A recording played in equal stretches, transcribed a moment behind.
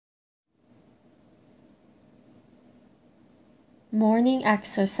Morning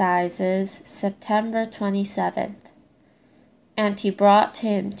Exercises, September 27th. And he brought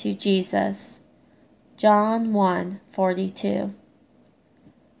him to Jesus. John 1:42.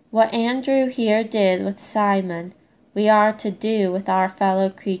 What Andrew here did with Simon, we are to do with our fellow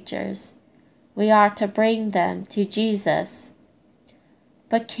creatures. We are to bring them to Jesus.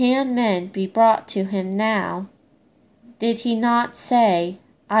 But can men be brought to him now? Did he not say,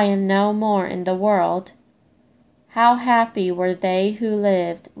 I am no more in the world? How happy were they who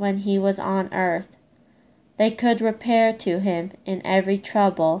lived when he was on earth. They could repair to him in every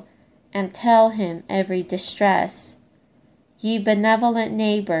trouble, and tell him every distress. Ye benevolent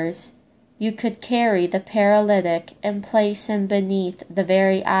neighbors, you could carry the paralytic and place him beneath the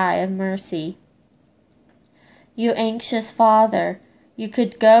very eye of mercy. You anxious father, you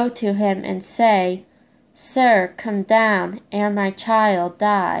could go to him and say, Sir, come down ere my child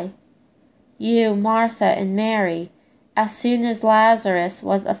die. You, Martha and Mary, as soon as Lazarus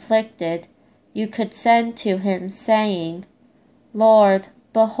was afflicted, you could send to him, saying, Lord,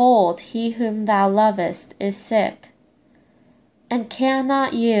 behold, he whom thou lovest is sick. And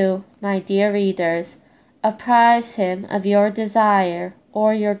cannot you, my dear readers, apprise him of your desire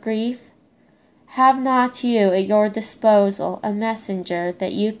or your grief? Have not you at your disposal a messenger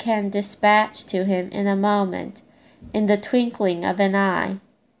that you can dispatch to him in a moment, in the twinkling of an eye?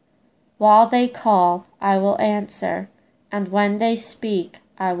 While they call, I will answer, and when they speak,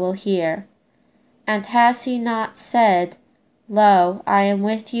 I will hear. And has he not said, Lo, I am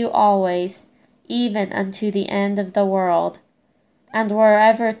with you always, even unto the end of the world? And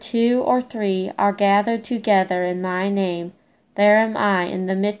wherever 2 or 3 are gathered together in my name, there am I in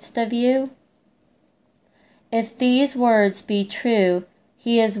the midst of you? If these words be true,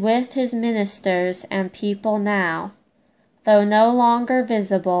 he is with his ministers and people now. Though no longer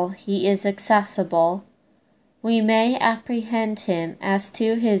visible, he is accessible. We may apprehend him as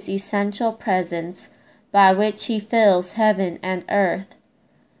to his essential presence, by which he fills heaven and earth.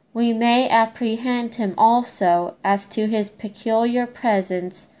 We may apprehend him also as to his peculiar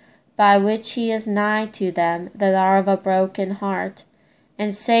presence, by which he is nigh to them that are of a broken heart,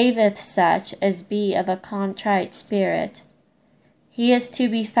 and saveth such as be of a contrite spirit. He is to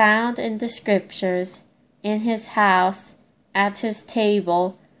be found in the Scriptures, in his house, at his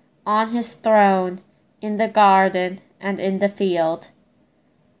table, on his throne, in the garden, and in the field.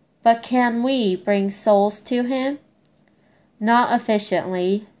 But can we bring souls to him? Not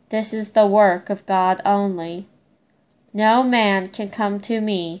efficiently. This is the work of God only. No man can come to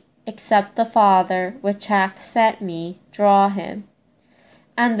me, except the Father which hath sent me draw him.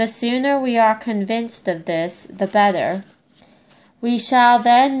 And the sooner we are convinced of this, the better. We shall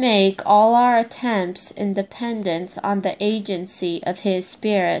then make all our attempts in dependence on the agency of his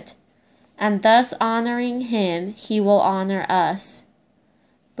Spirit, and thus honoring him, he will honor us.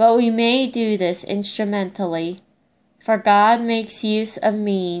 But we may do this instrumentally, for God makes use of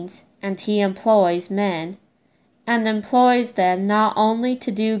means, and he employs men, and employs them not only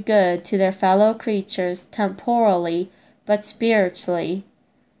to do good to their fellow creatures temporally, but spiritually,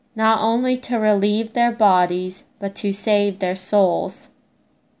 not only to relieve their bodies, but to save their souls.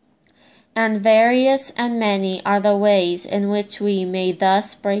 And various and many are the ways in which we may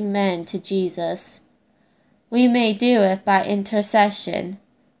thus bring men to Jesus. We may do it by intercession,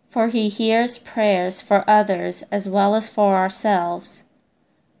 for he hears prayers for others as well as for ourselves.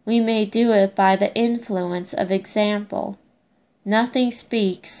 We may do it by the influence of example. Nothing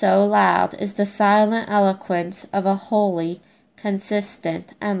speaks so loud as the silent eloquence of a holy,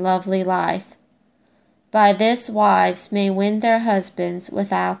 consistent, and lovely life. By this wives may win their husbands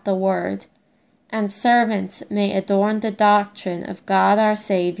without the word, and servants may adorn the doctrine of God our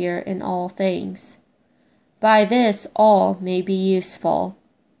Saviour in all things. By this all may be useful.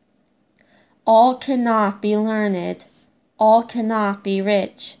 All cannot be learned, all cannot be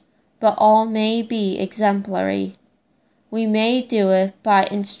rich, but all may be exemplary. We may do it by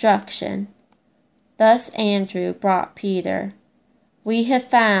instruction. Thus Andrew brought Peter. We have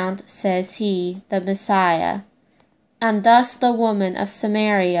found, says he, the Messiah. And thus the woman of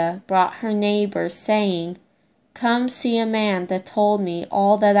Samaria brought her neighbors, saying, Come see a man that told me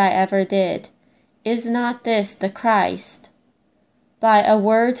all that I ever did. Is not this the Christ? By a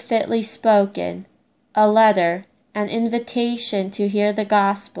word fitly spoken, a letter, an invitation to hear the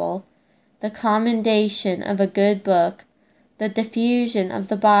gospel, the commendation of a good book, the diffusion of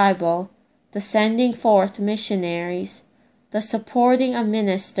the Bible, the sending forth missionaries, the supporting of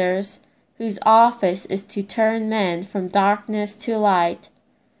ministers, whose office is to turn men from darkness to light.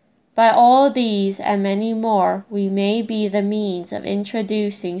 By all these and many more we may be the means of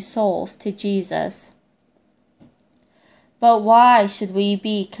introducing souls to Jesus. But why should we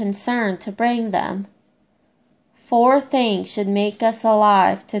be concerned to bring them? 4 things should make us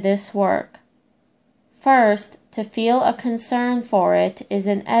alive to this work. First, to feel a concern for it is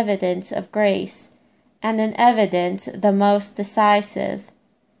an evidence of grace, and an evidence the most decisive.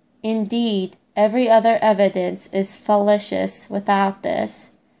 Indeed, every other evidence is fallacious without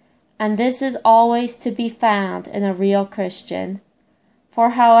this, and this is always to be found in a real Christian.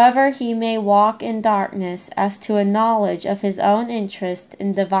 For however he may walk in darkness as to a knowledge of his own interest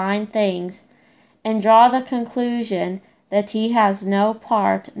in divine things, and draw the conclusion that he has no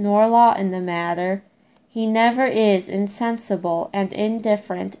part nor lot in the matter, he never is insensible and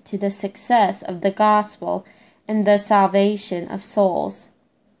indifferent to the success of the gospel and the salvation of souls.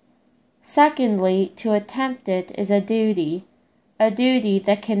 Secondly, to attempt it is a duty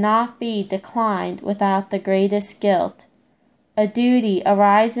that cannot be declined without the greatest guilt, a duty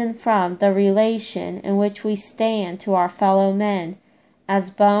arising from the relation in which we stand to our fellow men, as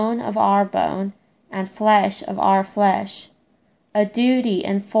bone of our bone and flesh of our flesh, a duty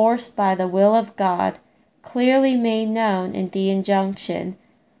enforced by the will of God, clearly made known in the injunction,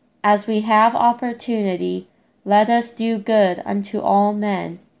 "As we have opportunity, let us do good unto all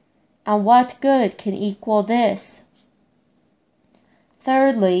men." And what good can equal this?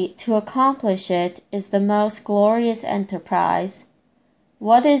 Thirdly, to accomplish it is the most glorious enterprise.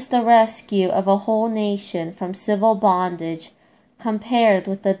 What is the rescue of a whole nation from civil bondage compared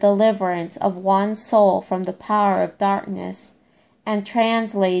with the deliverance of one soul from the power of darkness, and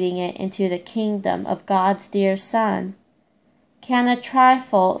translating it into the kingdom of God's dear Son? Can a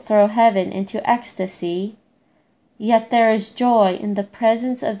trifle throw heaven into ecstasy? Yet there is joy in the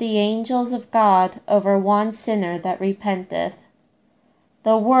presence of the angels of God over one sinner that repenteth.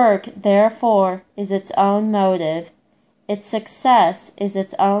 The work, therefore, is its own motive, its success is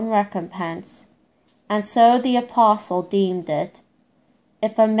its own recompense, and so the apostle deemed it.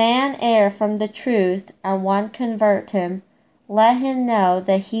 If a man err from the truth, and one convert him, let him know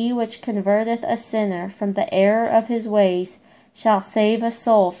that he which converteth a sinner from the error of his ways shall save a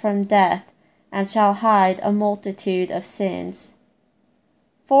soul from death, and shall hide a multitude of sins.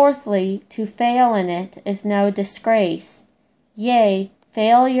 Fourthly, to fail in it is no disgrace. Yea,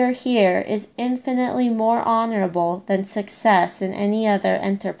 failure here is infinitely more honorable than success in any other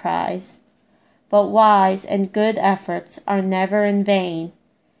enterprise. But wise and good efforts are never in vain.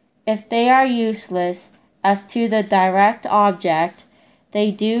 If they are useless as to the direct object,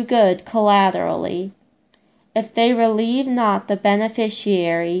 they do good collaterally. If they relieve not the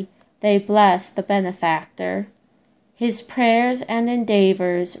beneficiary, they bless the benefactor. His prayers and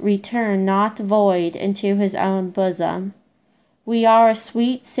endeavors return not void into his own bosom. We are a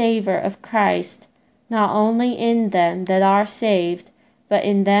sweet savour of Christ, not only in them that are saved, but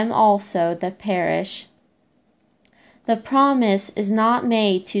in them also that perish. The promise is not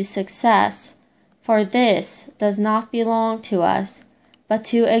made to success, for this does not belong to us, but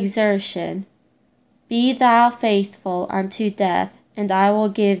to exertion. Be thou faithful unto death, and I will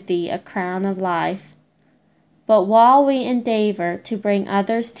give thee a crown of life. But while we endeavor to bring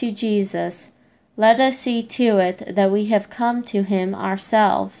others to Jesus, let us see to it that we have come to him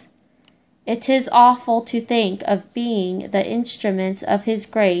ourselves. It is awful to think of being the instruments of his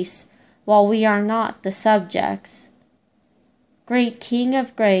grace while we are not the subjects. Great King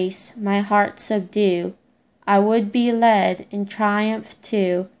of grace, my heart subdue. I would be led in triumph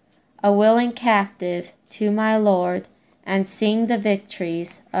to, a willing captive, to my Lord, and sing the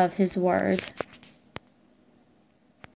victories of his word.